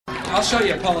I'll show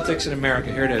you politics in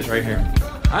America. Here it is, right here.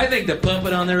 I think the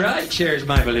puppet on the right shares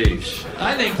my beliefs.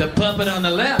 I think the puppet on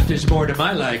the left is more to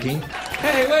my liking.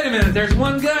 Hey, wait a minute. There's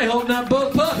one guy holding up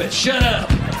both puppets. Shut up.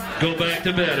 Go back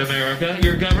to bed, America.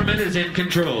 Your government is in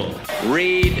control.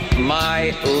 Read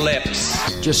my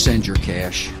lips. Just send your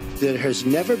cash. There has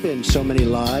never been so many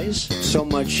lies, so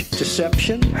much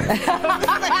deception. Doesn't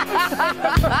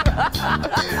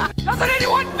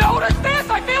anyone notice this?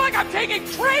 I feel like I'm taking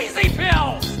crazy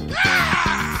pills.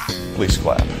 Please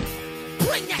clap.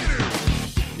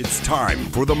 It's time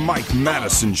for the Mike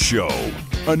Madison Show,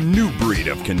 a new breed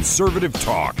of conservative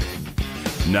talk.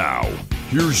 Now,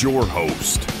 here's your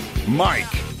host,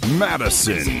 Mike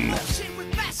Madison.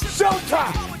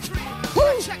 Showtime!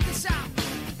 Woo!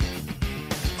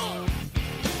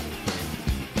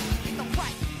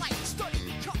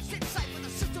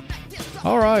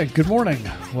 All right, good morning.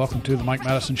 Welcome to the Mike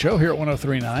Madison Show here at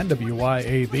 103.9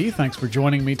 WYAB. Thanks for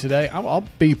joining me today. I'll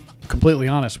be completely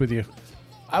honest with you.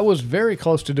 I was very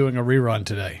close to doing a rerun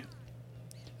today.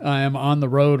 I am on the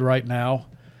road right now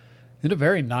in a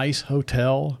very nice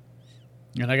hotel.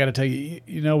 And I got to tell you,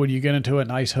 you know, when you get into a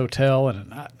nice hotel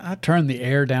and I turn the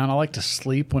air down, I like to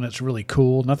sleep when it's really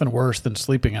cool. Nothing worse than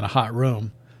sleeping in a hot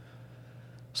room.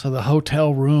 So the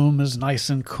hotel room is nice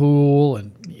and cool,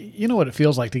 and you know what it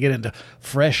feels like to get into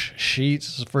fresh sheets.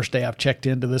 It's the first day I've checked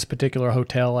into this particular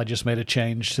hotel. I just made a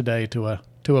change today to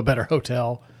a better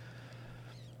hotel.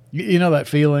 You know that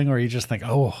feeling where you just think,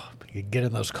 oh, you get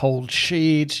in those cold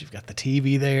sheets, you've got the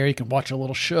TV there, you can watch a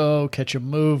little show, catch a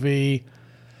movie,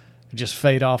 just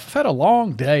fade off. I've had a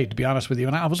long day, to be honest with you,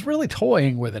 and I was really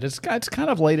toying with it. It's kind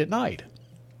of late at night.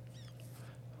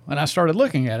 And I started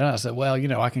looking at it, and I said, well, you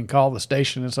know, I can call the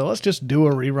station and say, let's just do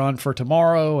a rerun for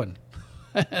tomorrow. And,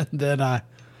 and then I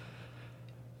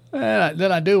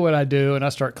do what I do, and I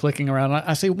start clicking around. And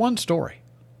I see one story,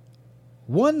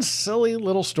 one silly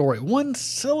little story, one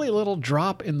silly little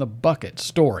drop in the bucket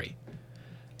story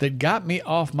that got me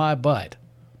off my butt.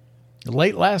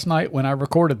 Late last night when I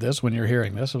recorded this, when you're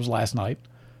hearing this, it was last night,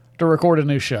 to record a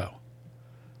new show.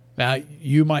 Now,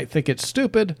 you might think it's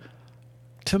stupid.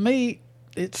 To me,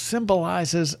 it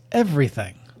symbolizes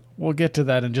everything. We'll get to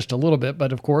that in just a little bit,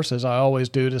 but of course, as I always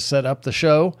do to set up the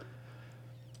show,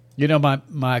 you know,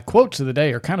 my quotes of the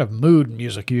day are kind of mood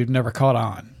music you've never caught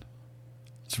on.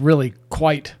 It's really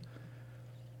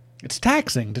it's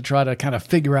taxing to try to kind of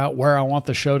figure out where I want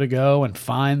the show to go and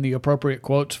find the appropriate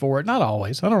quotes for it. Not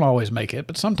always. I don't always make it,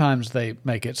 but sometimes they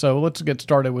make it. So let's get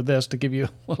started with this to give you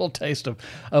a little taste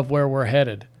of where we're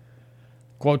headed.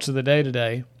 Quotes of the day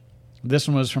today. This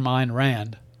one was from Ayn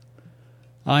Rand.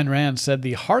 Ayn Rand said,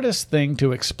 the hardest thing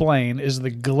to explain is the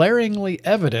glaringly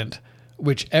evident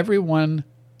which everyone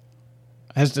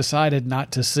has decided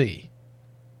not to see.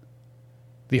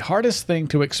 The hardest thing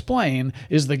to explain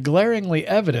is the glaringly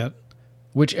evident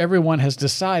which everyone has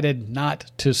decided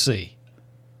not to see.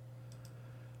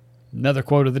 Another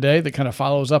quote of the day that kind of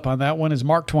follows up on that one is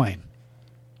Mark Twain.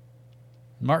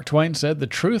 Mark Twain said, the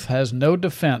truth has no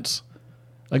defense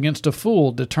against a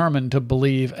fool determined to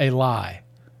believe a lie.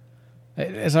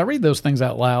 As I read those things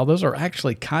out loud, those are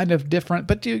actually kind of different,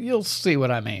 but you'll see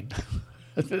what I mean.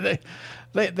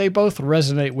 They both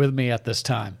resonate with me at this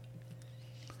time.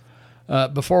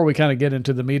 Before we kind of get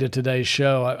into the meat of today's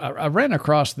show, I ran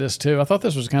across this too. I thought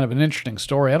this was kind of an interesting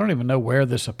story. I don't even know where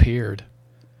this appeared,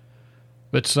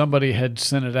 but somebody had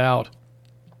sent it out.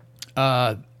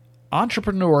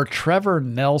 Entrepreneur Trevor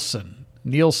Nielsen,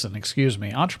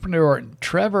 entrepreneur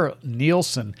Trevor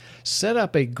Nielsen set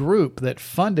up a group that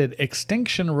funded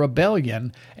Extinction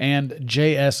Rebellion and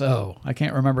JSO. I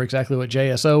can't remember exactly what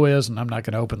JSO is, and I'm not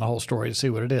going to open the whole story to see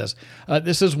what it is.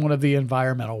 This is one of the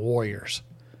environmental warriors.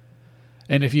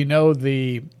 And if you know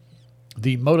the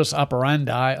modus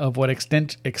operandi of what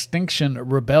Extinction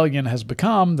Rebellion has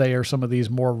become, they are some of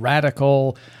these more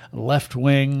radical,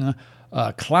 left-wing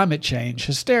climate change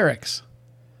hysterics.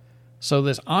 So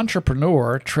this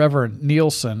entrepreneur, Trevor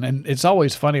Nielsen, and it's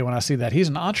always funny when I see that. He's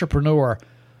an entrepreneur.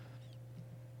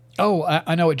 Oh,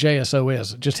 I know what JSO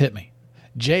is. It just hit me.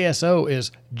 JSO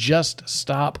is Just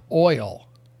Stop Oil.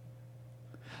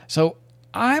 So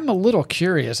I'm a little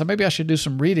curious. Maybe I should do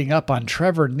some reading up on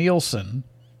Trevor Nielsen,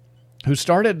 who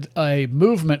started a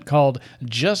movement called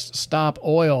Just Stop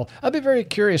Oil. I'd be very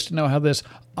curious to know how this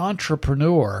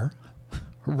entrepreneur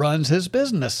runs his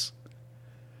business.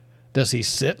 Does he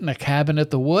sit in a cabin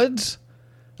at the woods?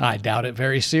 I doubt it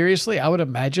very seriously. I would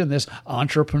imagine this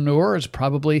entrepreneur is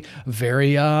probably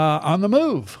very on the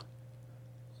move.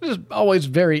 It's always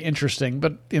very interesting,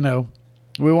 but, you know,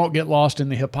 we won't get lost in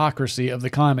the hypocrisy of the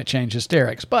climate change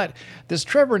hysterics. But this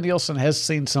Trevor Nielsen has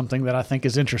seen something that I think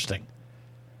is interesting.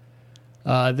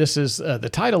 This is the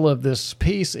title of this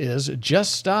piece is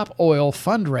Just Stop Oil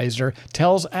Fundraiser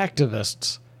Tells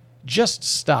Activists, Just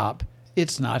Stop,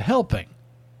 It's Not Helping.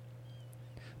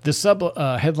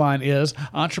 The headline is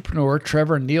Entrepreneur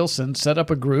Trevor Nielsen set up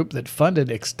a group that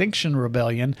funded Extinction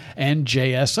Rebellion and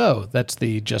JSO, that's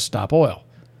the Just Stop Oil.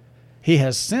 He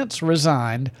has since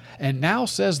resigned and now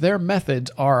says their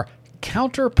methods are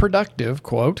counterproductive,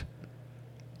 quote,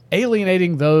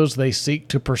 alienating those they seek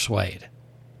to persuade.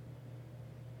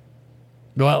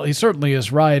 Well, he certainly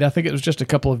is right. I think it was just a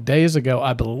couple of days ago,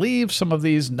 I believe some of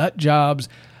these nut jobs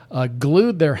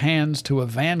glued their hands to a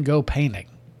Van Gogh painting.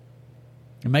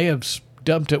 They may have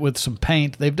dumped it with some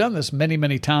paint. They've done this many,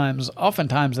 many times.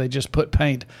 Oftentimes they just put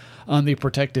paint on the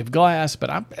protective glass, but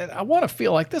I want to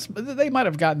feel like this. They might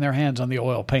have gotten their hands on the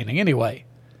oil painting anyway.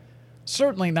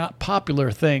 Certainly not popular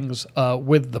things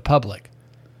with the public.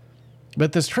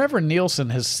 But this Trevor Nielsen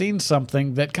has seen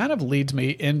something that kind of leads me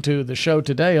into the show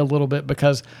today a little bit,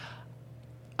 because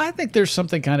I think there's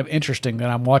something kind of interesting that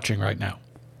I'm watching right now.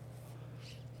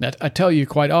 That I tell you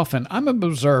quite often, I'm an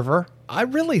observer. I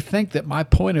really think that my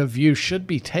point of view should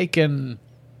be taken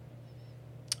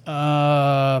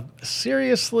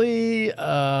seriously.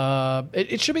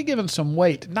 It should be given some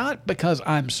weight, not because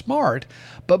I'm smart,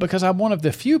 but because I'm one of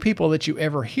the few people that you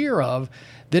ever hear of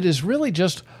that is really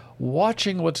just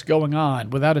watching what's going on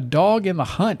without a dog in the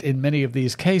hunt in many of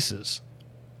these cases.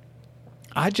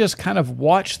 I just kind of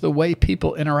watch the way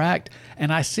people interact,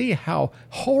 and I see how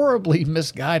horribly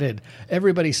misguided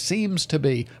everybody seems to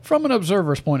be from an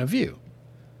observer's point of view.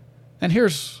 And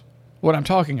here's what I'm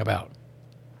talking about.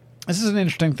 This is an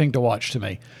interesting thing to watch to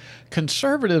me.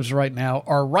 Conservatives right now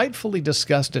are rightfully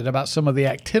disgusted about some of the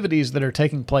activities that are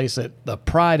taking place at the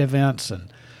Pride events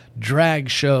and drag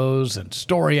shows and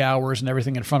story hours and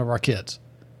everything in front of our kids.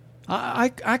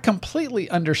 I completely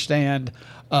understand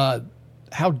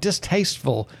how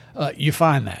distasteful you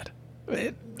find that.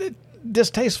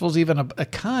 Distasteful is even a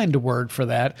kind word for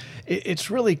that. It's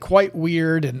really quite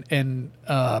weird and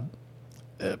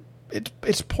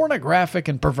it's pornographic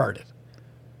and perverted.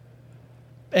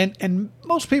 And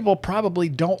most people probably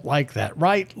don't like that.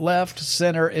 Right, left,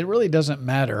 center, it really doesn't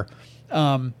matter.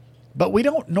 But we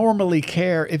don't normally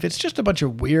care if it's just a bunch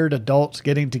of weird adults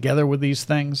getting together with these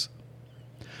things.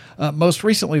 Most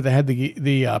recently, they had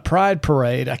the Pride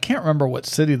Parade. I can't remember what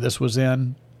city this was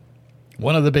in.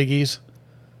 One of the biggies.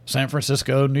 San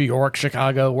Francisco, New York,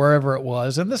 Chicago, wherever it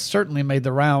was. And this certainly made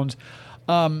the rounds.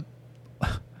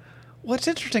 What's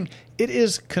interesting, it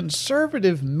is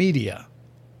conservative media,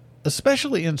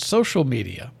 especially in social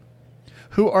media,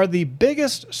 who are the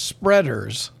biggest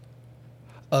spreaders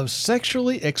of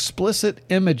sexually explicit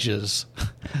images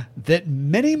that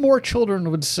many more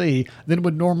children would see than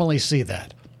would normally see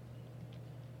that.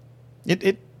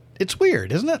 It's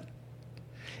weird, isn't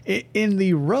it? In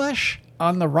the rush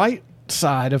on the right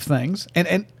side of things,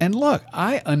 and look,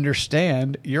 I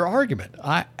understand your argument.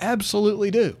 I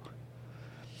absolutely do.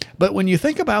 But when you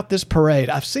think about this parade,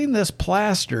 I've seen this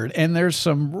plastered, and there's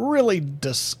some really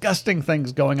disgusting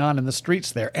things going on in the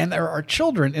streets there, and there are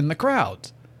children in the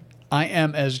crowds. I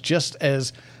am just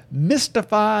as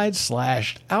mystified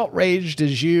 / outraged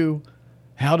as you.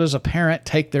 How does a parent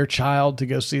take their child to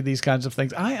go see these kinds of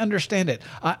things? I understand it.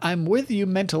 I'm with you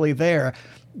mentally there.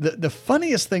 The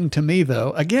funniest thing to me,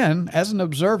 though, again, as an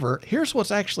observer, here's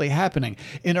what's actually happening.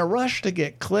 In a rush to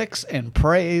get clicks and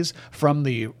praise from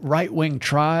the right-wing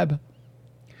tribe,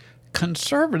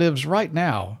 conservatives right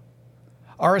now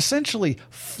are essentially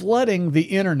flooding the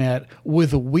internet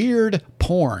with weird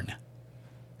porn.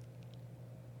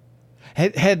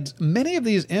 Had many of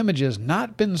these images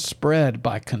not been spread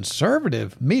by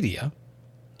conservative media,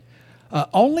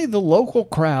 only the local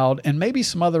crowd and maybe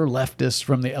some other leftists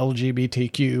from the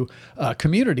LGBTQ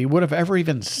community would have ever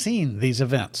even seen these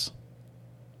events.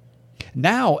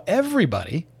 Now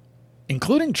everybody,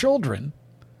 including children,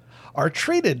 are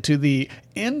treated to the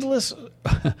endless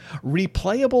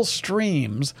replayable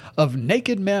streams of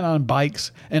naked men on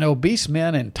bikes and obese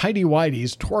men in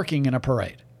tighty-whities twerking in a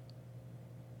parade.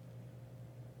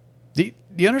 Do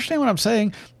you understand what I'm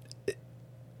saying?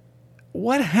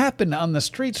 What happened on the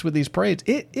streets with these parades?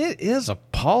 It is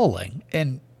appalling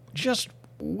and just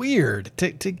weird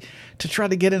to try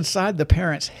to get inside the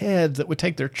parents' heads that would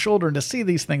take their children to see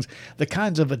these things, the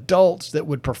kinds of adults that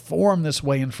would perform this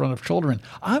way in front of children.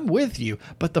 I'm with you,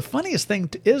 but the funniest thing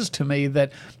is to me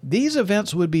that these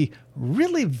events would be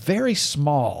really very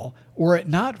small were it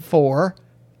not for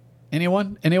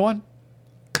anyone?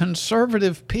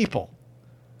 Conservative people.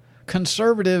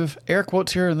 Conservative, air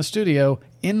quotes here in the studio,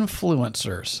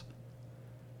 influencers.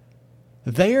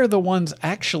 They are the ones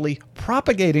actually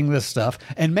propagating this stuff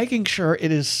and making sure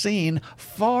it is seen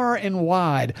far and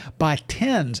wide by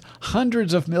tens,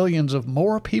 hundreds of millions of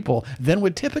more people than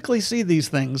would typically see these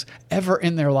things ever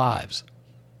in their lives.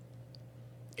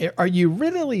 Are you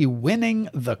really winning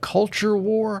the culture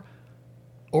war?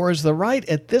 Or is the right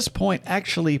at this point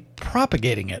actually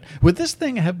propagating it? Would this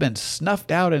thing have been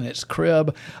snuffed out in its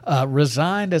crib,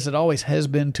 resigned as it always has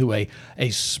been to a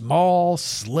small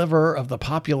sliver of the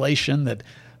population that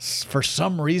for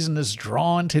some reason is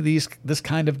drawn to this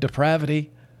kind of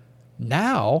depravity?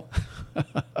 Now,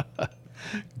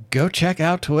 go check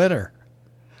out Twitter.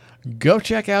 Go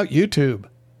check out YouTube.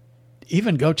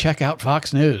 Even go check out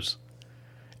Fox News.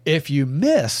 If you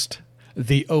missed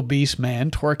the obese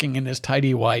man twerking in his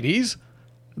tighty whities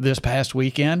this past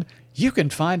weekend, you can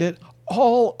find it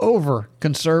all over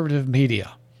conservative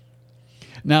media.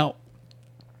 Now,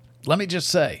 let me just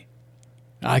say,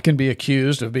 I can be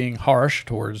accused of being harsh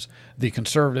towards the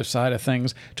conservative side of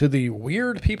things. To the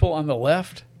weird people on the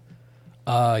left,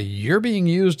 you're being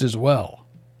used as well.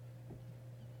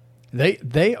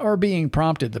 They are being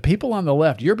prompted. The people on the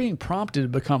left, you're being prompted to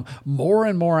become more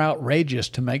and more outrageous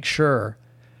to make sure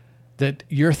that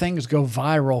your things go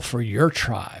viral for your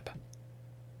tribe.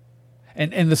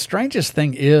 And the strangest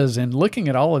thing is, in looking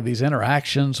at all of these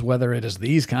interactions, whether it is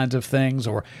these kinds of things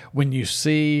or when you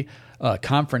see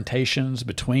confrontations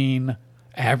between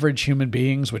average human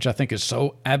beings, which I think is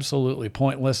so absolutely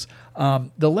pointless,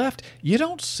 the left, you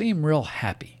don't seem real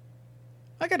happy.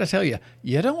 I got to tell you,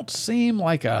 you don't seem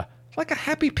like a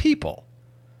happy people.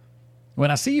 When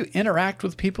I see you interact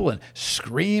with people and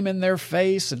scream in their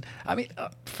face, and I mean,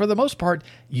 for the most part,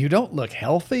 you don't look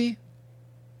healthy.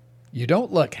 You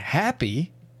don't look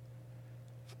happy.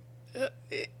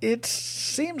 It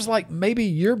seems like maybe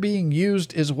you're being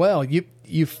used as well.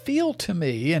 You feel to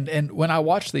me, and when I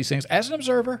watch these things, as an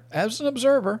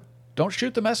observer, don't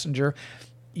shoot the messenger,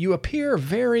 you appear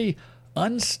very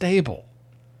unstable,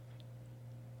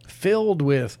 filled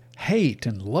with hate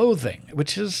and loathing,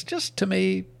 which is just, to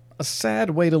me, a sad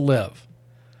way to live.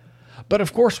 But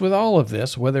of course, with all of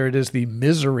this, whether it is the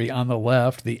misery on the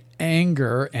left, the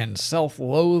anger and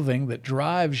self-loathing that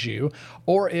drives you,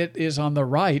 or it is on the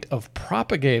right of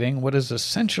propagating what is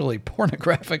essentially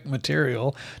pornographic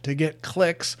material to get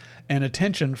clicks and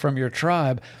attention from your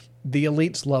tribe, the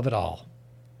elites love it all.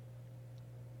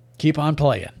 Keep on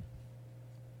playing.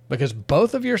 Because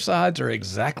both of your sides are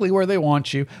exactly where they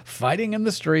want you, fighting in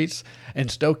the streets and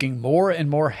stoking more and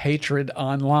more hatred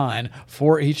online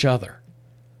for each other.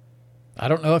 I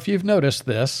don't know if you've noticed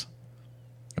this,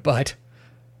 but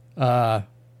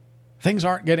things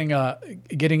aren't getting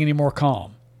any more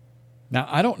calm. Now,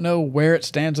 I don't know where it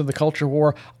stands in the culture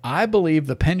war. I believe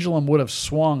the pendulum would have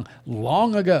swung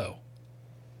long ago,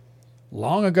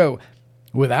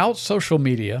 without social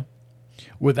media,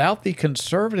 without the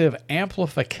conservative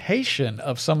amplification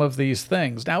of some of these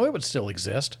things. Now, it would still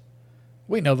exist.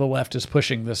 We know the left is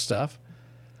pushing this stuff.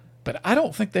 But I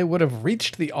don't think they would have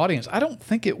reached the audience. I don't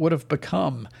think it would have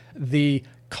become the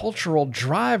cultural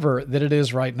driver that it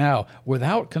is right now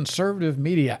without conservative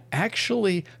media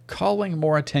actually calling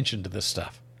more attention to this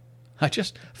stuff. I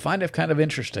just find it kind of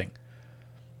interesting.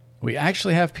 We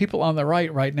actually have people on the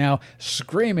right now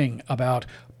screaming about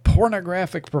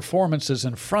pornographic performances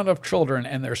in front of children,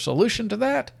 and their solution to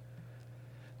that?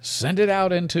 Send it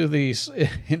out into the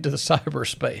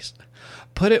cyberspace.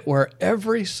 Put it where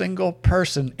every single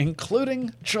person,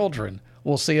 including children,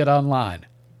 will see it online.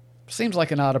 Seems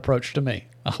like an odd approach to me.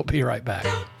 I'll be right back.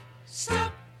 Don't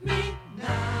stop me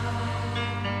now.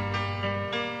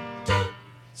 Don't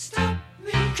stop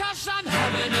me. 'Cause I'm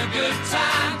having a good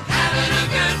time, having a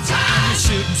good time. A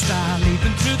shooting star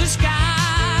leaping through the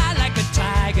sky like a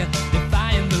tiger,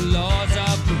 defying the laws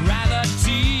of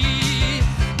gravity.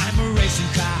 I'm a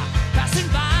racing car passing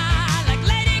by like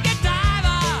Lady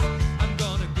Godiva. I'm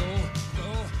gonna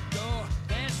go.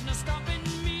 There's no stopping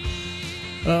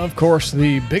me. Of course,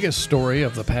 the biggest story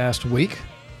of the past week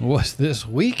was this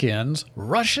weekend's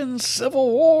Russian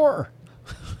Civil War.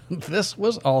 This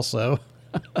was also...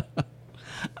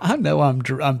 I know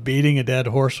I'm beating a dead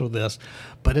horse with this,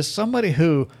 but as somebody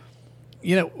who,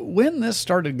 when this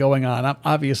started going on, I'm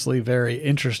obviously very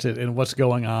interested in what's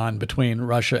going on between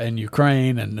Russia and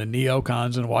Ukraine and the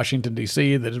neocons in Washington,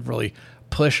 D.C. that have really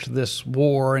pushed this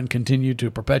war and continue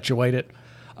to perpetuate it.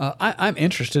 I'm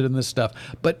interested in this stuff,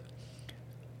 but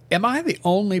am I the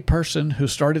only person who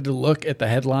started to look at the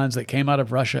headlines that came out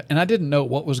of Russia and I didn't know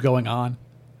what was going on?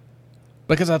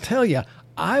 Because I'll tell you,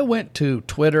 I went to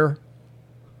Twitter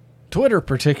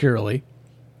particularly,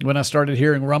 when I started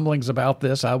hearing rumblings about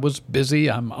this. I was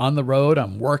busy. I'm on the road.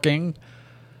 I'm working.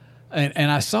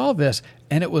 And I saw this,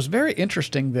 and it was very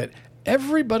interesting that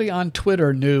everybody on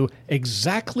Twitter knew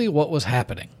exactly what was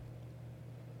happening.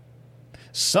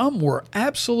 Some were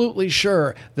absolutely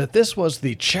sure that this was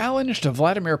the challenge to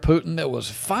Vladimir Putin that was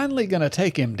finally going to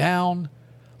take him down.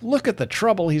 Look at the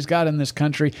trouble he's got in this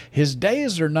country. His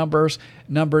days are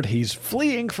numbered. He's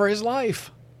fleeing for his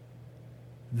life.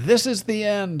 This is the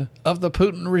end of the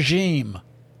Putin regime.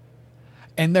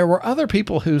 And there were other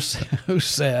people who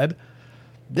said,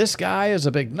 this guy is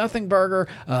a big nothing burger.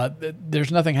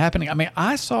 There's nothing happening. I mean,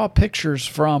 I saw pictures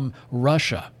from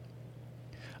Russia.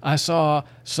 I saw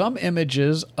some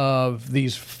images of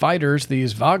these fighters,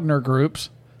 these Wagner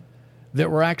groups, that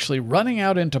were actually running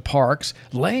out into parks,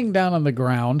 laying down on the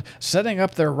ground, setting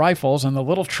up their rifles on the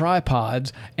little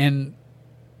tripods, and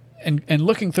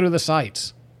looking through the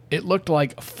sights. It looked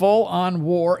like full-on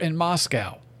war in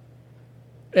Moscow.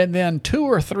 And then 2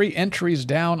 or 3 entries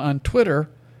down on Twitter,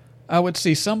 I would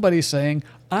see somebody saying,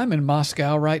 I'm in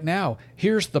Moscow right now.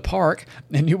 Here's the park.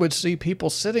 And you would see people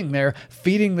sitting there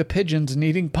feeding the pigeons and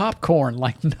eating popcorn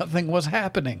like nothing was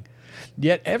happening.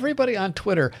 Yet everybody on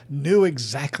Twitter knew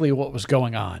exactly what was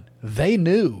going on. They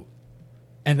knew.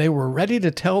 And they were ready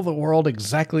to tell the world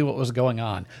exactly what was going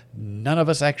on. None of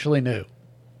us actually knew.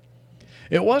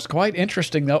 It was quite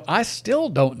interesting, though. I still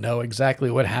don't know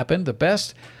exactly what happened. The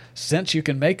best sense you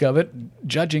can make of it,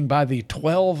 judging by the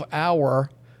 12-hour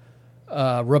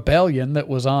rebellion that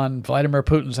was on Vladimir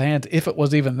Putin's hands, if it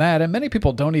was even that, and many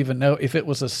people don't even know if it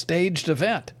was a staged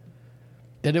event,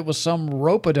 that it was some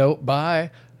rope-a-dope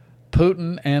by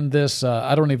Putin and this,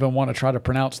 I don't even want to try to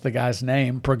pronounce the guy's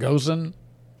name, Prigozhin,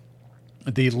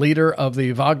 the leader of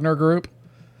the Wagner group,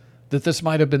 that this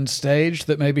might have been staged,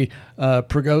 that maybe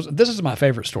Prigozhin... This is my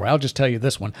favorite story. I'll just tell you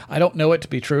this one. I don't know it to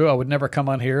be true. I would never come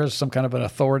on here as some kind of an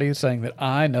authority saying that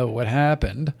I know what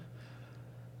happened.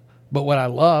 But what I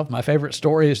love, my favorite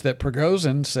story, is that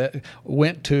Prigozhin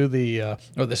went to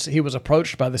he was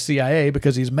approached by the CIA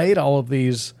because he's made all of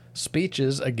these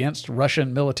speeches against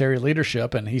Russian military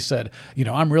leadership. And he said,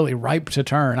 I'm really ripe to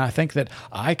turn. I think that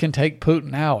I can take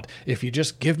Putin out if you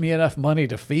just give me enough money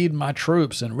to feed my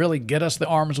troops and really get us the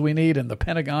arms we need. And the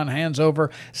Pentagon hands over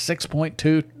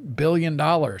 $6.2 billion.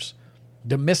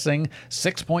 The missing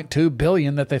 $6.2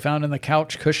 billion that they found in the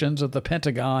couch cushions of the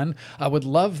Pentagon. I would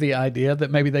love the idea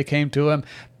that maybe they came to him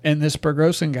and this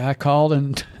Prigozhin guy called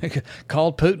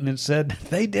Putin and said,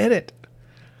 they did it.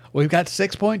 We've got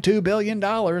 $6.2 billion.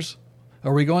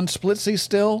 Are we going splitsy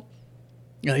still?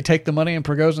 And they take the money and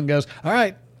Prigozhin goes, all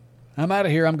right, I'm out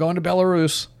of here. I'm going to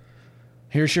Belarus.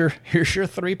 Here's your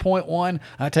 3.1.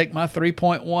 I take my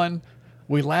 3.1.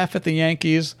 We laugh at the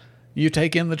Yankees. You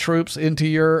take in the troops into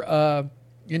your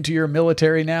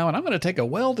military now, and I'm going to take a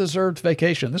well-deserved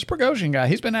vacation. This Prigozhin guy,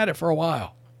 he's been at it for a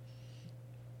while.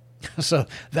 So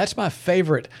that's my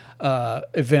favorite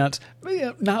event,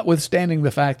 notwithstanding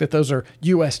the fact that those are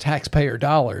U.S. taxpayer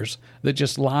dollars that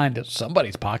just lined at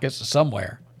somebody's pockets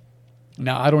somewhere.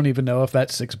 Now, I don't even know if that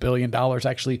 $6 billion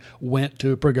actually went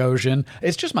to Prigozhin.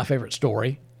 It's just my favorite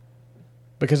story,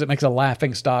 because it makes a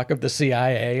laughing stock of the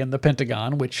CIA and the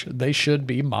Pentagon, which they should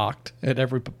be mocked at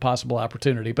every possible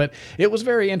opportunity. But it was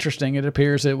very interesting. It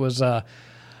appears it was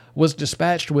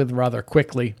dispatched with rather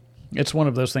quickly. It's one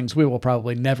of those things we will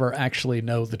probably never actually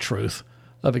know the truth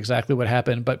of exactly what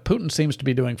happened. But Putin seems to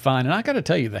be doing fine. And I got to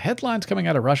tell you, the headlines coming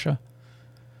out of Russia,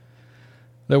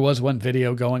 there was one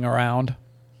video going around.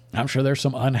 I'm sure there's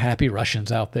some unhappy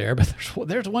Russians out there, but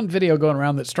there's one video going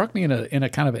around that struck me in a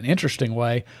kind of an interesting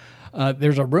way.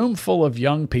 There's a room full of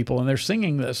young people, and they're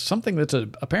singing something that's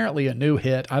apparently a new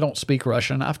hit. I don't speak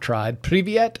Russian. I've tried.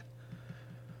 Privyet.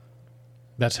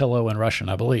 That's hello in Russian,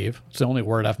 I believe. It's the only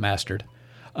word I've mastered.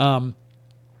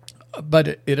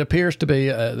 But it appears to be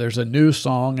there's a new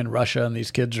song in Russia, and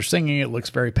these kids are singing. It looks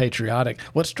very patriotic.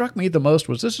 What struck me the most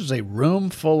was this is a room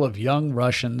full of young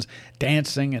Russians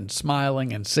dancing and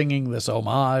smiling and singing this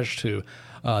homage to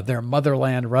their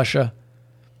motherland, Russia.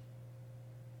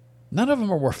 None of them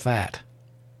were fat.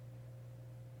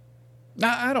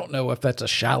 Now, I don't know if that's a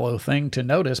shallow thing to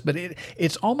notice, but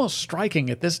it's almost striking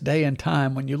at this day and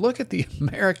time when you look at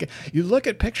you look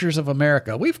at pictures of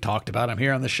America. We've talked about them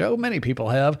here on the show. Many people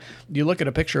have. You look at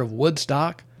a picture of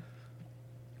Woodstock.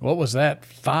 What was that?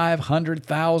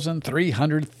 500,000,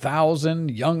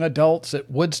 300,000 young adults at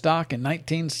Woodstock in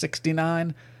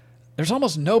 1969. There's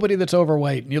almost nobody that's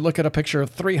overweight. And you look at a picture of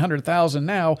 300,000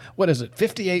 now, what is it?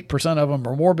 58% of them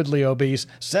are morbidly obese,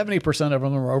 70% of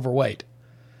them are overweight.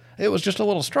 It was just a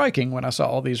little striking when I saw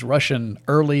all these Russian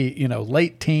early,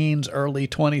 late teens, early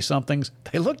 20-somethings.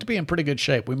 They looked to be in pretty good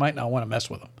shape. We might not want to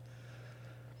mess with them.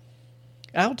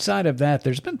 Outside of that,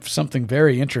 there's been something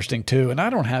very interesting too, and I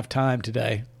don't have time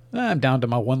today. I'm down to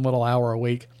my 1 little hour a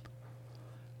week.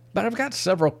 But I've got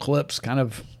several clips kind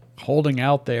of holding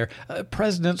out there.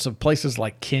 Presidents of places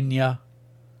like Kenya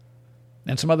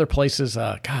and some other places.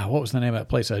 God, what was the name of that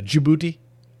place? Djibouti.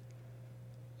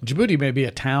 Djibouti may be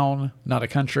a town, not a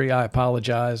country. I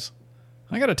apologize.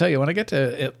 I got to tell you, when I get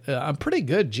to it, I'm pretty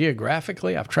good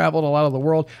geographically. I've traveled a lot of the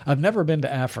world. I've never been to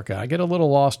Africa. I get a little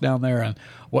lost down there and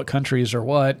what countries are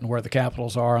what and where the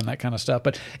capitals are and that kind of stuff.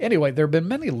 But anyway, there have been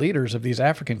many leaders of these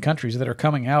African countries that are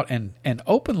coming out and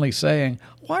openly saying,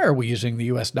 why are we using the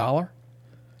U.S. dollar?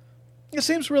 It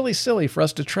seems really silly for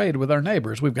us to trade with our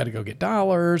neighbors. We've got to go get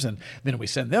dollars, and then we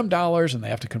send them dollars, and they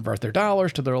have to convert their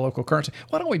dollars to their local currency.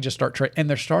 Why don't we just start trading? And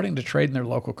they're starting to trade in their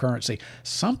local currency.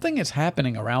 Something is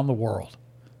happening around the world.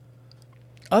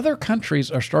 Other countries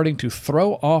are starting to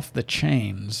throw off the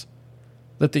chains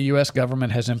that the U.S.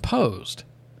 government has imposed.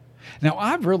 Now,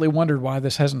 I've really wondered why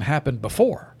this hasn't happened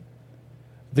before.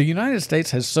 The United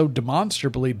States has so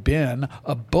demonstrably been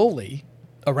a bully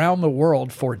around the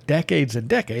world for decades and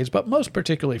decades, but most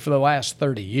particularly for the last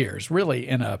 30 years, really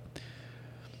in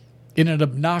an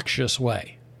obnoxious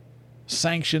way.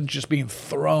 Sanctions just being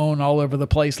thrown all over the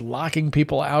place, locking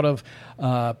people out of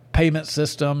payment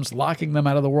systems, locking them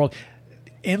out of the world,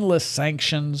 endless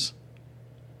sanctions.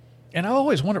 And I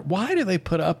always wondered, why do they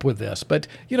put up with this? But,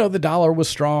 the dollar was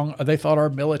strong. They thought our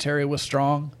military was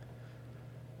strong.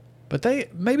 But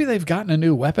maybe they've gotten a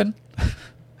new weapon.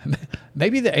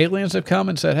 Maybe the aliens have come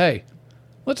and said, hey,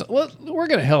 we're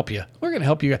going to help you. We're going to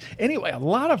help you. Anyway, a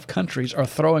lot of countries are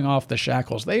throwing off the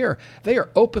shackles. They are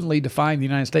openly defying the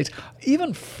United States.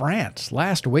 Even France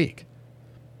last week.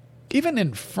 Even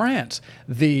in France,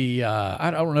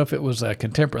 I don't know if it was a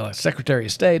contemporary Secretary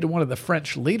of State, one of the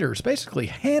French leaders basically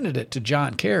handed it to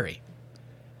John Kerry.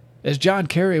 As John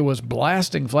Kerry was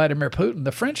blasting Vladimir Putin,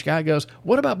 the French guy goes,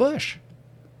 what about Bush?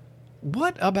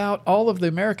 What about all of the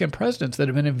American presidents that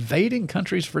have been invading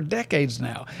countries for decades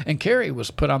now? And Kerry was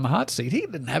put on the hot seat. He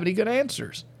didn't have any good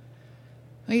answers.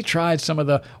 He tried some of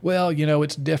the,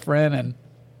 it's different. And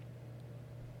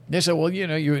they said, well,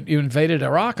 you invaded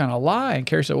Iraq on a lie. And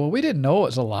Kerry said, well, we didn't know it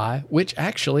was a lie, which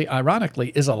actually,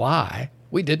 ironically, is a lie.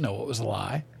 We did know it was a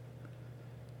lie.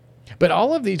 But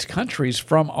all of these countries,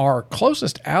 from our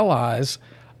closest allies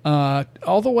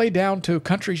all the way down to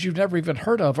countries you've never even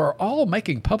heard of, are all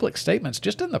making public statements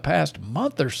just in the past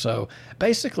month or so,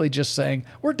 basically just saying,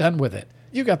 we're done with it.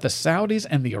 You got the Saudis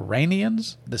and the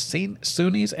Iranians, the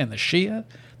Sunnis and the Shia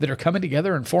that are coming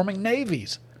together and forming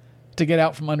navies to get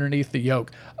out from underneath the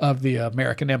yoke of the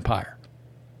American empire.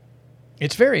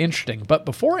 It's very interesting, but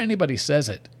before anybody says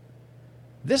it,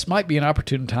 this might be an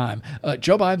opportune time.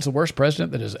 Joe Biden's the worst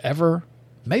president that has ever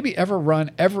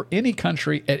run any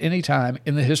country at any time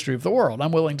in the history of the world.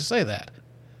 I'm willing to say that.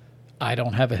 I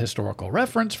don't have a historical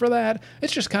reference for that.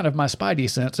 It's just kind of my spidey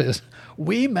sense is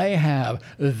we may have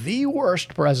the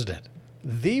worst president,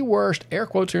 the worst, air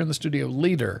quotes here in the studio,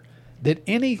 leader that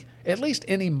at least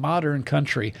any modern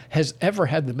country has ever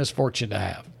had the misfortune to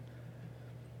have.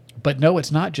 But no,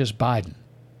 it's not just Biden.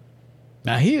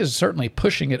 Now, he is certainly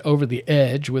pushing it over the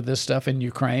edge with this stuff in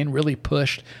Ukraine, really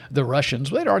pushed the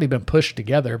Russians. They'd already been pushed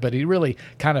together, but he really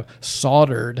kind of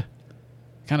soldered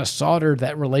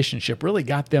that relationship, really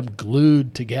got them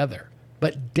glued together.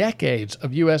 But decades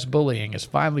of U.S. bullying is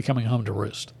finally coming home to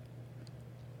roost.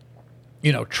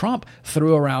 Trump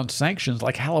threw around sanctions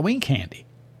like Halloween candy.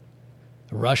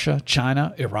 Russia,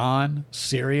 China, Iran,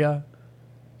 Syria,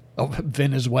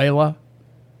 Venezuela.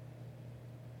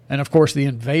 And, of course, the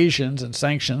invasions and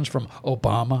sanctions from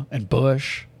Obama and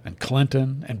Bush and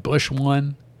Clinton and Bush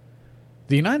 1.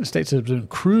 The United States has been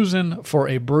cruising for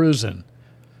a bruising,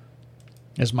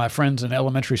 as my friends in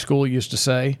elementary school used to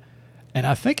say. And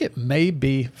I think it may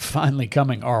be finally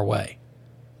coming our way.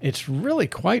 It's really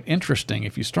quite interesting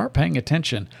if you start paying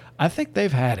attention. I think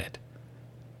they've had it.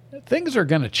 Things are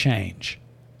going to change.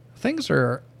 Things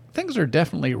are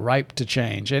definitely ripe to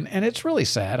change. And it's really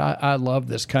sad. I love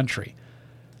this country.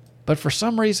 But for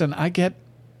some reason, I get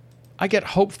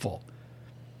hopeful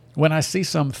when I see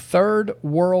some third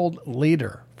world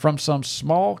leader from some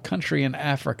small country in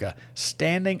Africa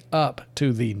standing up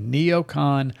to the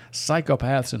neocon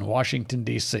psychopaths in Washington,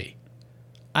 D.C.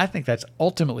 I think that's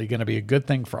ultimately going to be a good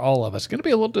thing for all of us. It's going to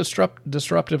be a little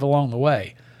disruptive along the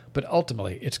way, but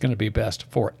ultimately it's going to be best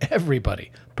for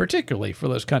everybody, particularly for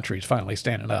those countries finally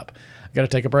standing up. I've got to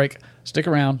take a break. Stick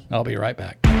around. I'll be right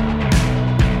back.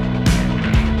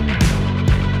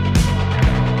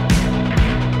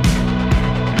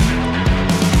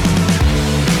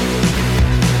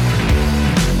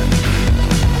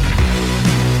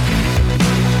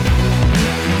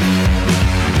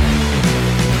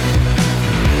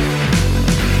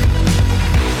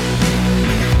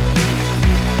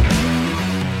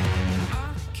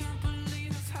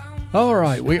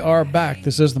 right, we are back.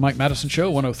 This is the Mike Madison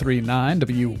Show,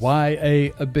 103.9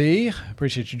 WYAB.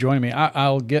 Appreciate you joining me.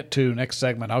 I'll get to next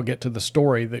segment. I'll get to the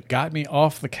story that got me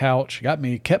off the couch,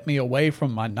 kept me away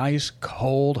from my nice,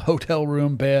 cold hotel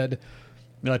room bed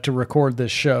to record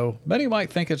this show. Many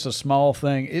might think it's a small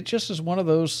thing. It just is one of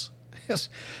those,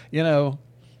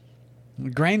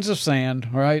 grains of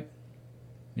sand, right?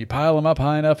 You pile them up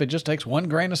high enough, it just takes one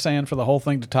grain of sand for the whole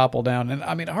thing to topple down. And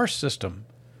I mean, our system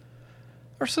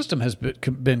has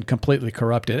been completely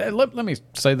corrupted. Let me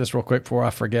say this real quick before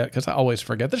I forget, because I always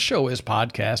forget. This show is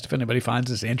podcast. If anybody finds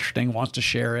this interesting, wants to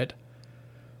share it,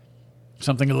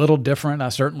 something a little different, I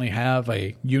certainly have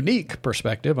a unique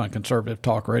perspective on conservative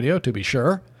talk radio, to be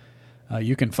sure.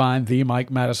 You can find the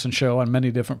Mike Madison Show on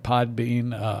many different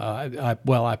Podbean.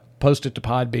 I post it to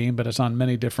Podbean, but it's on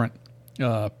many different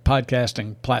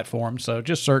podcasting platforms. So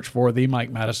just search for the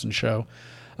Mike Madison Show,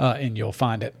 and you'll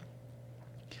find it.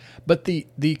 But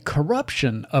the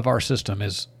corruption of our system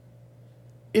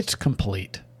it's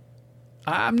complete.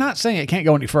 I'm not saying it can't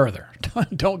go any further.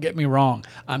 Don't get me wrong.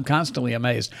 I'm constantly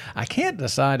amazed. I can't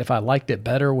decide if I liked it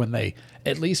better when they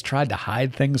at least tried to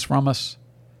hide things from us.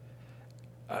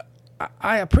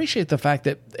 I appreciate the fact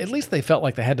that at least they felt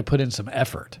like they had to put in some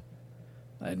effort.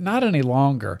 Not any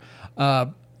longer.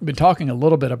 Been talking a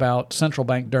little bit about central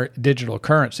bank digital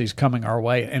currencies coming our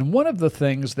way, and one of the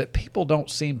things that people don't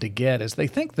seem to get is they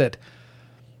think the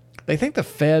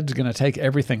Fed's going to take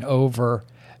everything over,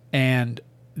 and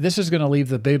this is going to leave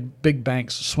the big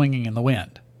banks swinging in the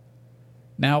wind.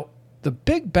 Now, the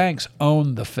big banks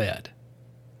own the Fed,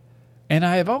 and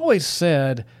I have always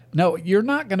said, no, you're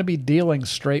not going to be dealing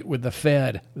straight with the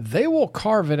Fed. They will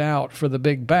carve it out for the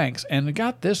big banks. And I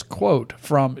got this quote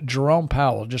from Jerome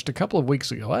Powell just a couple of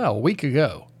weeks ago. Well, a week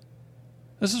ago.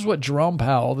 This is what Jerome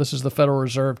Powell, this is the Federal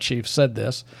Reserve chief, said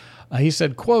this. He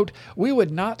said, quote, "We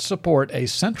would not support a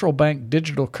central bank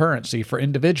digital currency for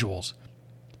individuals.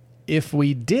 If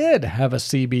we did have a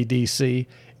CBDC,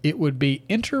 it would be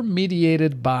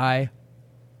intermediated by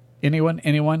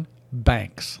anyone?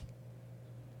 Banks."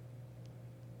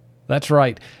 That's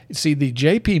right. See, the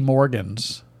J.P.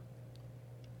 Morgans,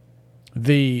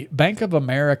 the Bank of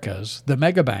Americas, the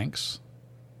mega banks,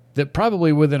 that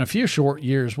probably within a few short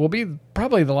years will be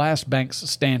probably the last banks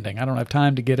standing. I don't have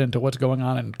time to get into what's going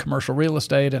on in commercial real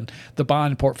estate and the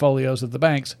bond portfolios of the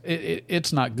banks.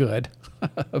 It's not good.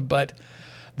 But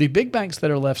the big banks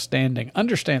that are left standing,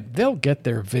 understand they'll get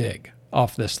their VIG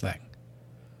off this thing.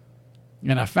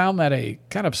 And I found that a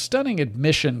kind of stunning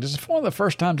admission. This is one of the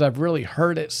first times I've really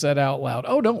heard it said out loud.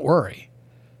 Oh, don't worry.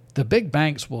 The big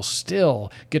banks will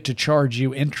still get to charge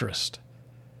you interest.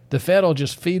 The Fed will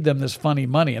just feed them this funny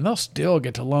money, and they'll still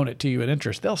get to loan it to you at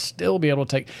interest. They'll still be able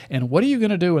to take. And what are you going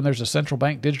to do when there's a central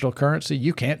bank digital currency?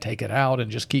 You can't take it out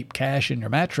and just keep cash in your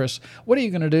mattress. What are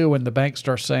you going to do when the bank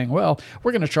starts saying, well,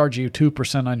 we're going to charge you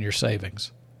 2% on your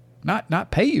savings? Not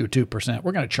pay you 2%.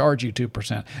 We're going to charge you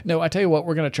 2%. No, I tell you what,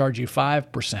 we're going to charge you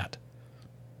 5%.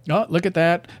 Oh, look at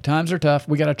that. Times are tough.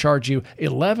 We got to charge you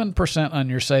 11% on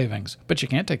your savings. But you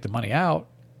can't take the money out.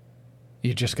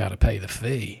 You just got to pay the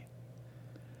fee.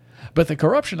 But the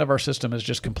corruption of our system is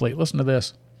just complete. Listen to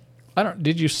this.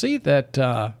 Did you see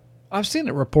that? I've seen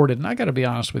it reported, and I got to be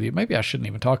honest with you. Maybe I shouldn't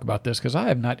even talk about this because I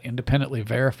have not independently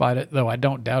verified it, though I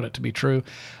don't doubt it to be true.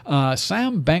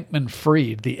 Sam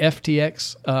Bankman-Fried, the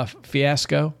FTX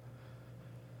fiasco,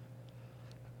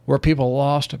 where people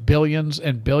lost billions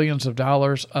and billions of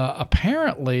dollars.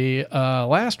 Apparently,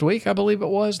 last week, I believe it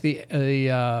was,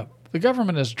 the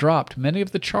government has dropped many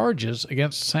of the charges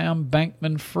against Sam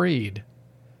Bankman-Fried,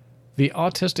 the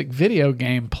autistic video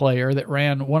game player that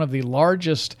ran one of the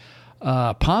largest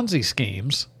Ponzi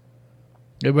schemes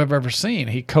that we've ever seen.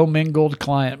 He commingled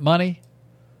client money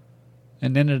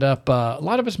and ended up, a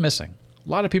lot of it's missing. A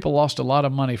lot of people lost a lot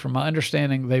of money. From my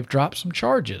understanding, they've dropped some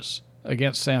charges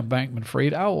against Sam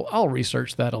Bankman-Fried. I'll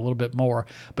research that a little bit more,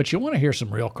 but you want to hear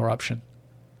some real corruption.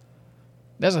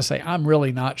 As I say, I'm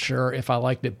really not sure if I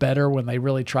liked it better when they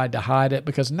really tried to hide it,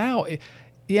 because now,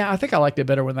 I think I liked it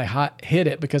better when they hid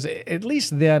it, because at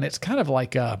least then it's kind of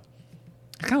like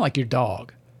your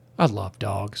dog. I love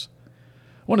dogs.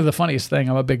 One of the funniest thing,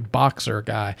 I'm a big boxer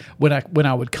guy. When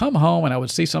I would come home and I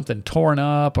would see something torn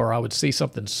up, or I would see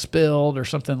something spilled or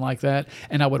something like that,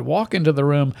 and I would walk into the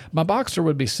room, my boxer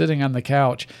would be sitting on the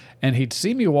couch, and he'd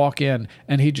see me walk in,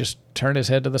 and he'd just turn his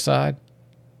head to the side.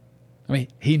 I mean,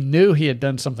 he knew he had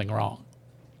done something wrong.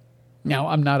 Now,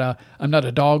 I'm not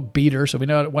a dog beater, so we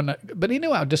know it wasn't, but he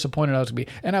knew how disappointed I was going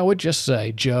to be. And I would just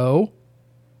say, "Joe,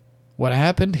 what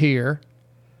happened here?"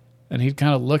 And he'd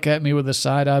kind of look at me with a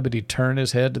side eye, but he'd turn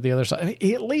his head to the other side.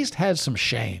 He at least had some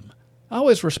shame. I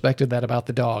always respected that about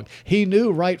the dog. He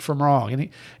knew right from wrong, and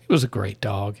he was a great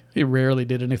dog. He rarely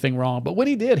did anything wrong, but when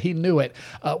he did, he knew it.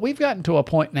 We've gotten to a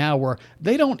point now where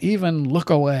they don't even look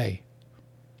away.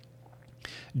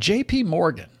 J.P.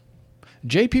 Morgan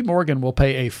will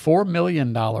pay a $4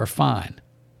 million fine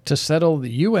to settle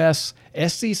the U.S.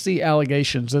 SEC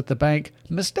allegations that the bank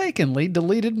mistakenly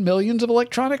deleted millions of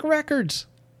electronic records.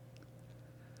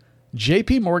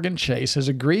 J.P. Morgan Chase has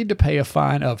agreed to pay a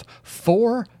fine of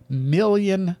 $4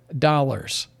 million.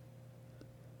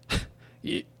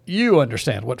 You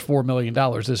understand what $4 million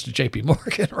is to J.P.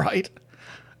 Morgan, right?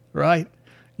 Right?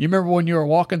 You remember when you were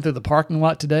walking through the parking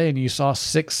lot today and you saw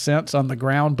 6 cents on the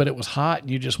ground, but it was hot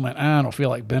and you just went, I don't feel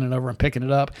like bending over and picking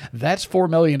it up? That's $4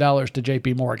 million to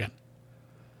J.P. Morgan.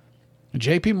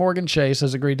 J.P. Morgan Chase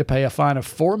has agreed to pay a fine of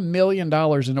 $4 million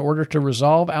in order to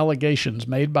resolve allegations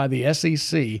made by the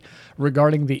SEC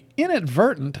regarding the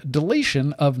inadvertent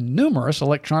deletion of numerous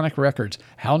electronic records.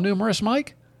 How numerous,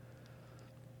 Mike?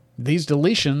 These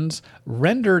deletions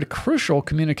rendered crucial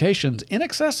communications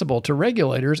inaccessible to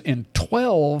regulators in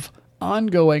 12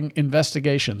 ongoing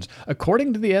investigations.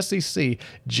 According to the SEC,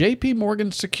 J.P.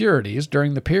 Morgan Securities,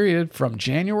 during the period from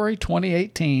January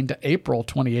 2018 to April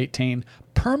 2018,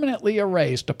 permanently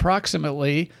erased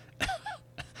approximately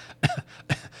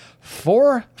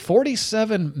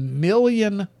 47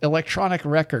 million electronic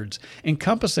records,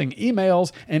 encompassing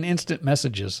emails and instant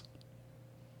messages.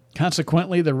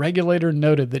 Consequently, the regulator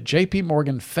noted that J.P.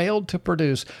 Morgan failed to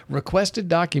produce requested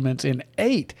documents in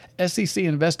 8 SEC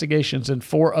investigations and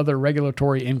 4 other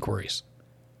regulatory inquiries.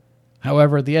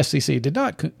 However, the SEC did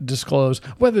not disclose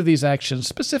whether these actions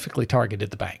specifically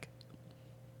targeted the bank.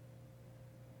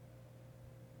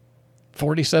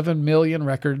 47 million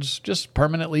records just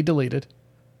permanently deleted,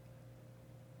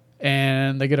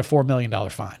 and they get a $4 million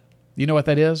fine. You know what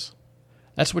that is?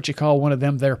 That's what you call one of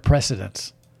them their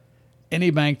precedents. Any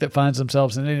bank that finds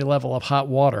themselves in any level of hot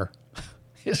water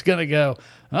is going to go,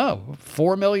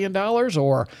 $4 million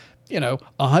or,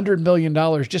 $100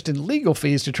 million just in legal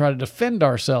fees to try to defend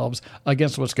ourselves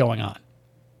against what's going on.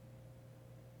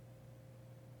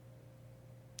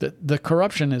 The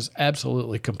corruption is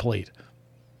absolutely complete.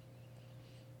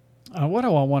 What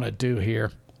do I want to do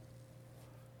here?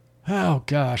 Oh,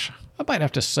 gosh. I might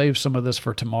have to save some of this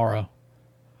for tomorrow.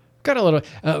 Got a little.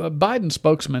 Biden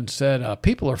spokesman said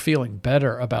people are feeling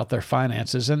better about their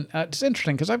finances, and it's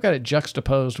interesting because I've got it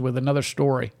juxtaposed with another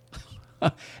story.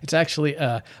 It's actually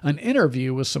an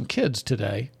interview with some kids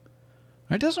today.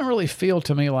 It doesn't really feel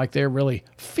to me like they're really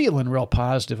feeling real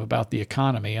positive about the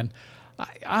economy, and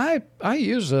I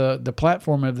use the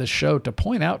platform of this show to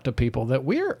point out to people that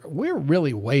we're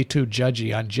really way too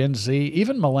judgy on Gen Z,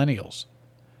 even millennials,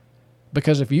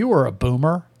 because if you were a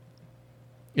boomer.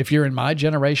 If you're in my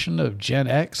generation of Gen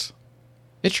X,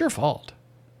 it's your fault.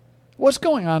 What's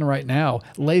going on right now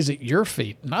lays at your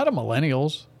feet, not a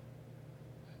millennial's,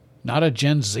 not a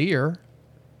Gen Zer.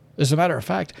 As a matter of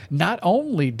fact, not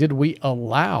only did we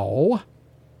allow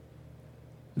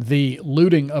the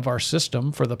looting of our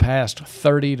system for the past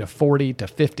 30 to 40 to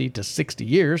 50 to 60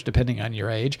 years, depending on your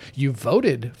age, you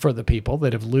voted for the people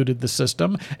that have looted the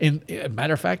system. And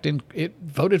matter of fact, it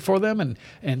voted for them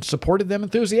and supported them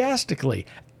enthusiastically.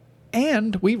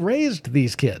 And we raised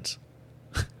these kids.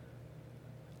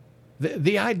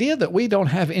 The idea that we don't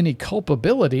have any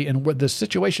culpability in the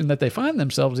situation that they find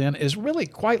themselves in is really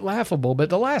quite laughable. But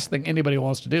the last thing anybody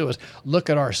wants to do is look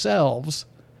at ourselves.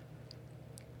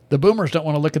 The boomers don't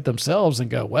want to look at themselves and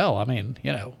go, well, I mean,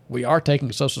 we are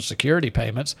taking Social Security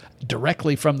payments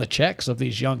directly from the checks of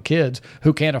these young kids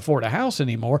who can't afford a house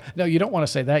anymore. No, you don't want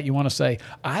to say that. You want to say,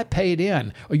 I paid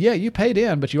in. Well, yeah, you paid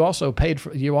in, but you also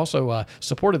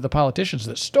supported the politicians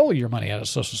that stole your money out of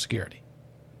Social Security.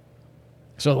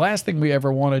 So the last thing we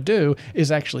ever want to do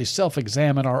is actually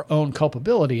self-examine our own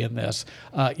culpability in this.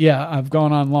 I've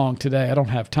gone on long today. I don't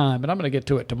have time, but I'm going to get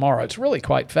to it tomorrow. It's really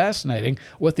quite fascinating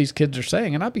what these kids are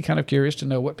saying, and I'd be kind of curious to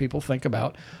know what people think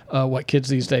about what kids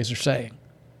these days are saying.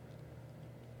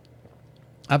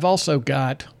 I've also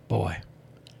got, I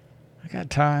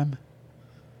got time.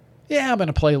 Yeah, I'm going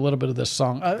to play a little bit of this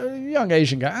song. A young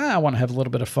Asian guy, I want to have a little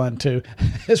bit of fun too,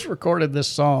 has recorded this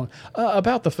song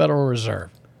about the Federal Reserve.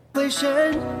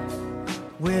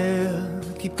 Will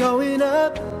keep going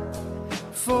up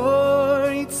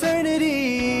for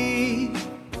eternity,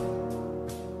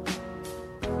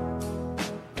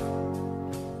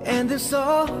 and this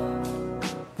all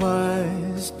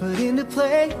was put into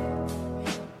play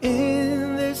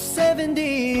in the 70s.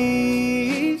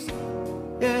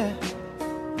 Yeah,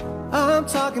 I'm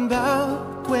talking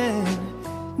about when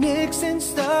Nixon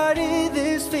started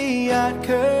this fiat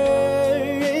currency.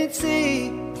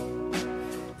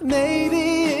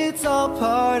 maybe it's all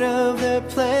part of their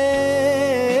plan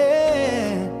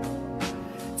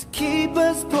to keep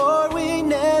us poor. We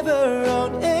never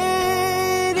own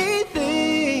anything.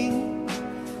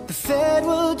 The Fed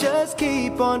will just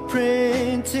keep on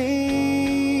printing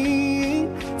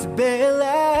to bail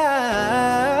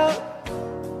out.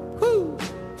 Woo.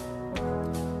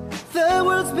 The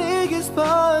world's biggest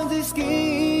Ponzi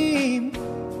scheme.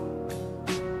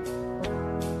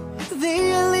 The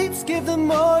elites give them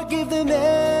more, give them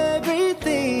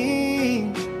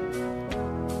everything,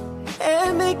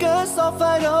 and make us all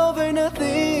fight over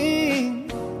nothing.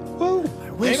 Woo.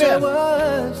 I wish Amen. I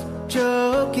was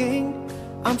joking.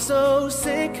 I'm so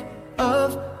sick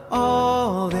of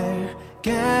all their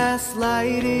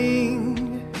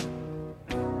gaslighting.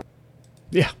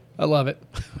 Yeah, I love it.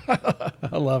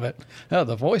 I love it. Oh,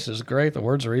 the voice is great. The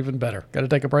words are even better. Got to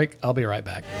take a break. I'll be right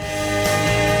back.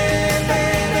 Hey,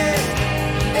 baby,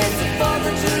 it's the 4th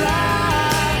of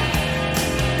July.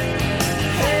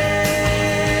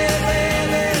 Hey,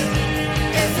 baby,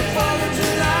 it's the 4th of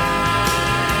July.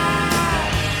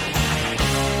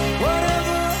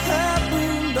 Whatever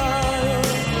happened,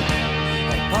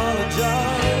 I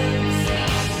apologize.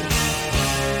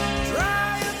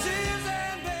 Dry your tears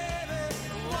and baby,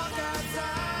 walk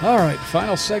outside. All right,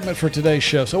 final segment for today's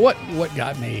show. So what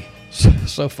got me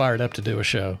so fired up to do a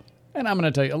show? And I'm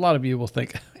going to tell you, a lot of you will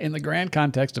think, in the grand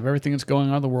context of everything that's going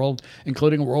on in the world,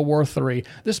 including World War III,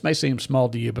 this may seem small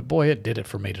to you, but boy, it did it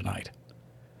for me tonight.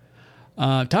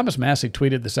 Thomas Massey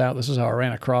tweeted this out. This is how I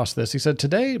ran across this. He said,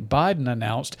 today, Biden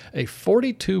announced a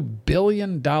 $42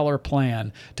 billion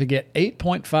plan to get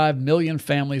 8.5 million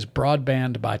families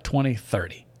broadband by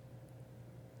 2030.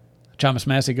 Thomas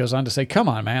Massey goes on to say, come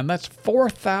on, man, that's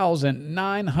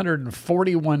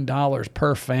 $4,941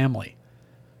 per family.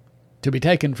 To be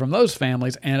taken from those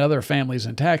families and other families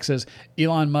in taxes,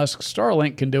 Elon Musk's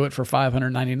Starlink can do it for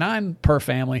 $599 per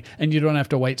family, and you don't have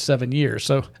to wait 7 years.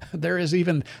 So there is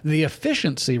even the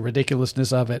efficiency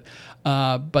ridiculousness of it.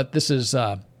 But this is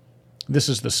the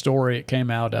story. It came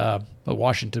out the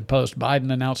Washington Post.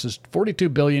 Biden announces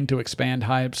 $42 billion to expand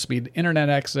high-speed internet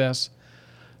access.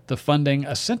 The funding,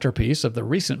 a centerpiece of the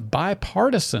recent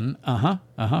bipartisan,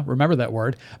 remember that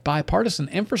word, bipartisan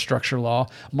infrastructure law,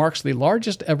 marks the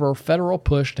largest ever federal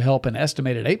push to help an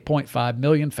estimated 8.5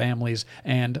 million families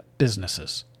and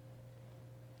businesses.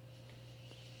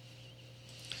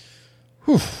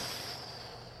 Whew.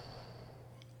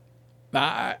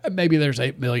 Maybe there's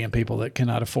 8 million people that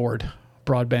cannot afford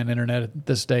broadband internet at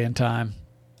this day and time.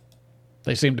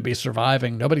 They seem to be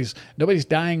surviving. Nobody's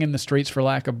dying in the streets for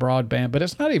lack of broadband, but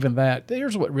it's not even that.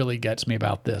 Here's what really gets me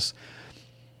about this.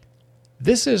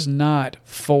 This is not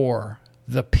for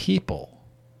the people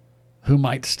who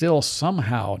might still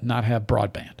somehow not have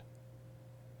broadband.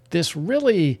 This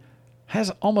really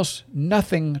has almost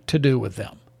nothing to do with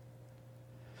them.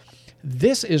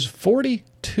 This is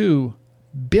 $42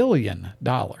 billion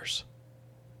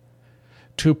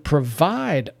to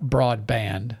provide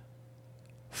broadband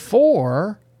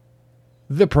for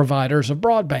the providers of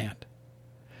broadband.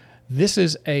 This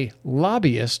is a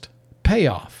lobbyist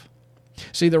payoff.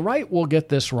 See, the right will get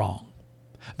this wrong.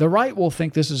 The right will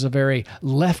think this is a very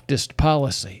leftist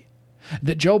policy,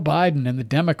 that Joe Biden and the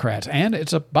Democrats, and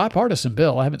it's a bipartisan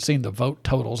bill. I haven't seen the vote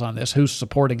totals on this, who's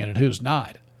supporting it and who's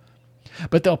not.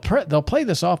 But they'll play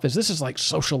this off as this is like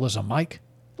socialism, Mike.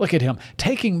 Look at him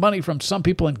taking money from some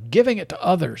people and giving it to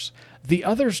others. The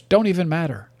others don't even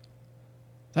matter.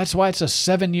 That's why it's a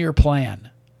 7-year plan.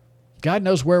 God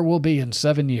knows where we'll be in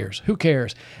 7 years. Who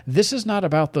cares? This is not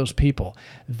about those people.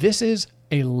 This is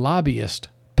a lobbyist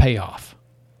payoff,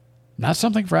 not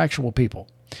something for actual people.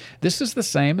 This is the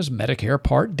same as Medicare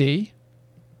Part D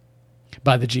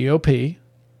by the GOP,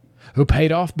 who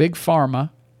paid off Big Pharma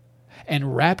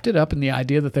and wrapped it up in the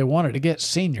idea that they wanted to get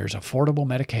seniors affordable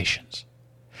medications.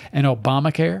 And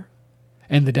Obamacare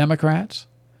and the Democrats,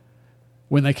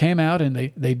 when they came out and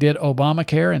they did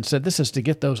Obamacare and said this is to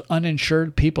get those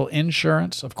uninsured people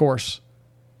insurance, of course,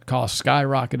 costs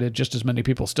skyrocketed. Just as many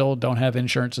people still don't have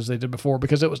insurance as they did before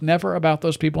because it was never about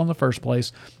those people in the first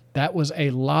place. That was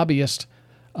a lobbyist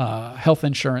health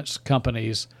insurance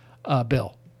company's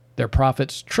bill. Their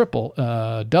profits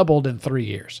doubled in 3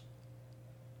 years.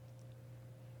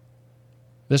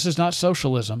 This is not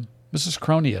socialism. This is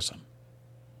cronyism.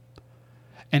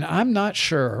 And I'm not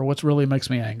sure what's really makes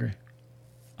me angry.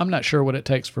 I'm not sure what it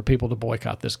takes for people to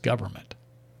boycott this government.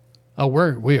 Oh,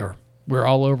 we're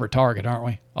all over Target, aren't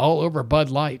we? All over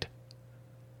Bud Light.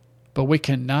 But we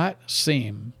cannot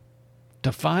seem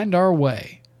to find our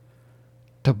way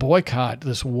to boycott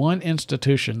this one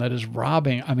institution that is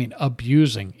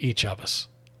abusing each of us.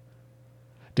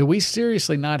 Do we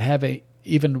seriously not have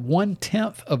even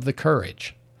 1/10 of the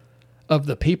courage of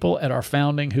the people at our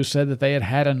founding who said that they had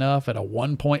had enough at a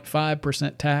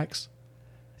 1.5% tax?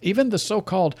 Even the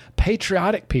so-called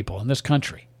patriotic people in this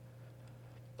country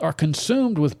are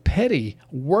consumed with petty,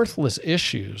 worthless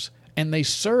issues, and they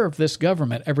serve this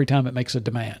government every time it makes a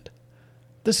demand.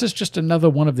 This is just another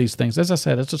one of these things. As I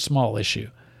said, it's a small issue.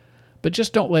 But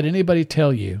just don't let anybody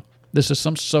tell you this is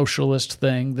some socialist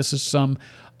thing. This is some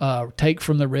take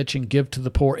from the rich and give to the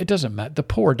poor. It doesn't matter. The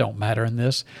poor don't matter in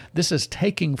this. This is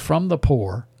taking from the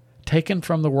poor, taken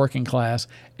from the working class,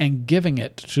 and giving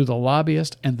it to the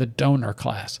lobbyist and the donor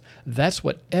class. That's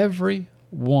what every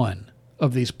one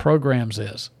of these programs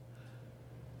is.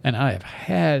 And I have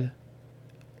had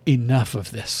enough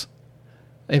of this.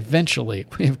 Eventually,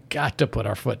 we've got to put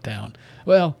our foot down.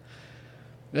 Well,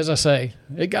 as I say,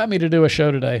 it got me to do a show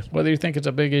today. Whether you think it's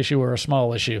a big issue or a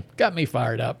small issue, got me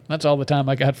fired up. That's all the time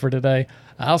I got for today.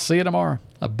 I'll see you tomorrow.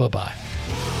 Bye-bye.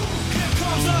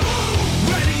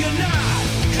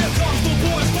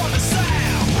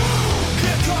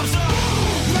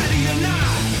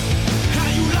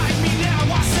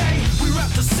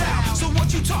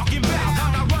 Talking about,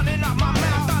 I'm not running out my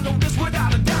mouth. I know this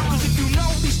without a doubt. Cause if you know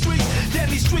these streets, then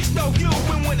these streets know you.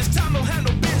 And when it's time to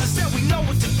handle business, then we know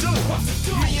what to do.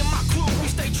 Me and my crew, we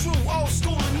stay true, old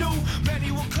school.